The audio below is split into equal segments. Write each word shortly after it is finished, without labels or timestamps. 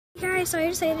guys, so I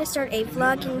decided to start a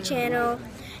vlogging channel,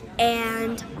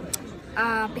 and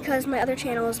because my other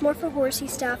channel is more for horsey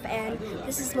stuff, and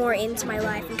this is more into my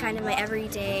life and kind of my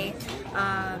everyday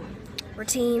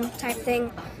routine type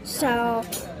thing. So,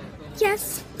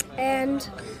 yes, and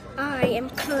I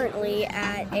am currently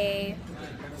at a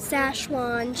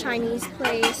Szechuan Chinese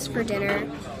place for dinner,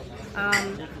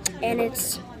 and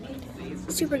it's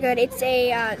super good. It's a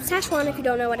Szechuan, if you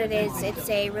don't know what it is, it's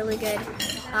a really good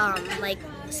like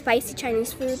spicy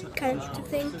Chinese food kind of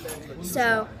thing.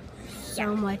 So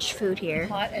much food here.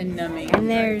 Hot and numbing. And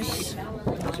there's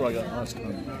That's what I got last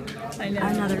time. I know.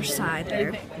 another side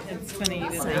there. It's funny.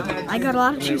 So I got a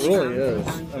lot of It cheese. really is.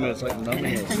 I mean, it's like numbing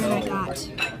And then I itself.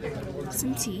 got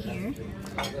some tea here,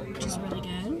 which is really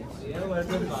good.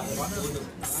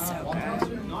 So good.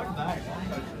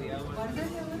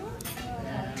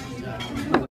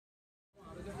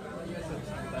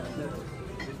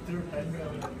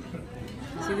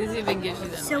 See, this even gives you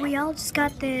the. So we all just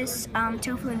got this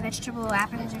tofu and vegetable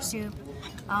appetizer soup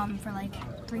for like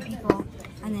 3 people,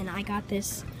 and then I got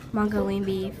this Mongolian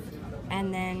beef,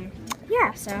 and then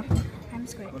yeah, so I'm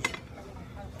squished.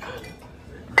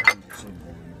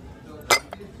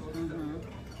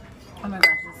 Oh my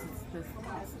gosh,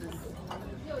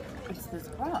 it's this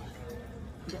broth.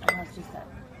 It has just that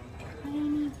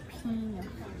tiny peen of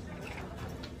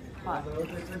hot.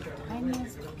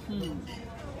 Tiniest peen.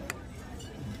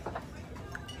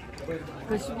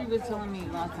 But she was telling me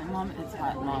last time, Mom, it's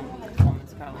hot, Mom,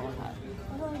 it's got a little hot.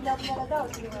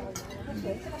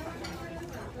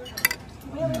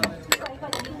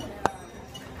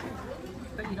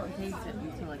 But you don't taste it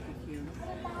until like a few.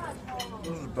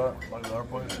 This is about like our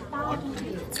place.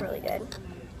 It's really good.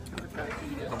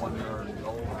 The one that are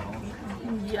old house.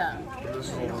 Yeah. This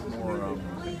is a little bit more,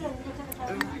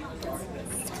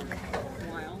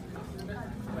 Wild.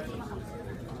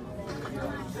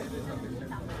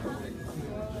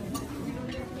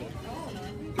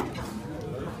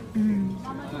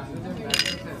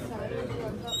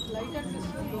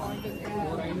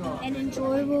 An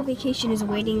enjoyable vacation is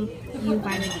awaiting you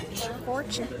by the beach.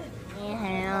 Fortune. Say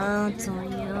hello to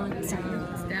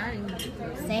YouTube.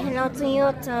 Say hello to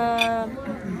YouTube.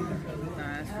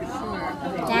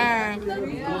 Dad.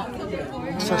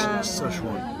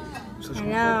 Szechuan.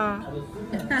 Hello.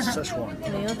 Szechuan. To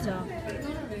YouTube.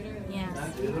 Yes.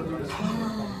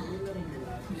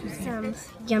 Some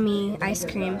yummy ice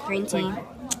cream, green tea.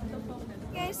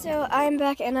 Okay, so I'm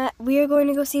back, and we are going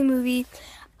to go see a movie.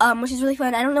 Which is really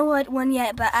fun. I don't know what one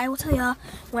yet, but I will tell y'all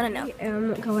when I know. I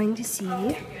am going to see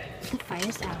The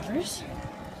Finest Hours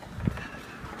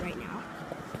right now.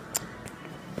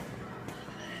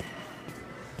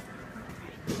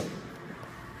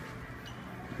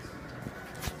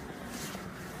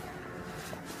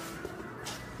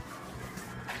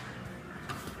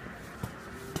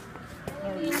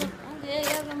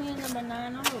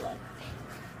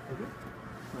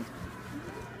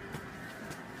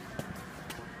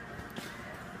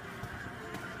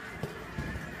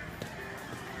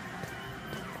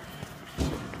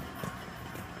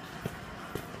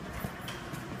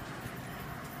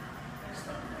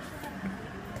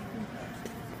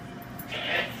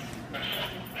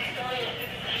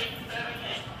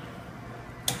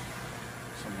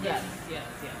 Yes.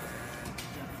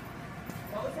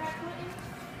 What was that, Clinton?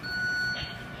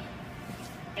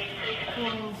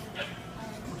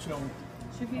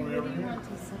 Should we really want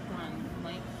to sip on,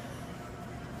 like...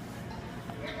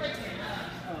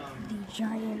 The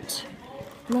giant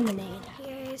lemonade.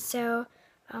 Okay, so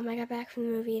I got back from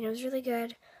the movie and it was really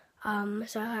good.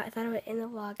 So I thought I would end the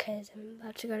vlog because I'm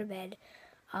about to go to bed.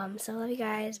 So I love you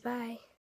guys. Bye.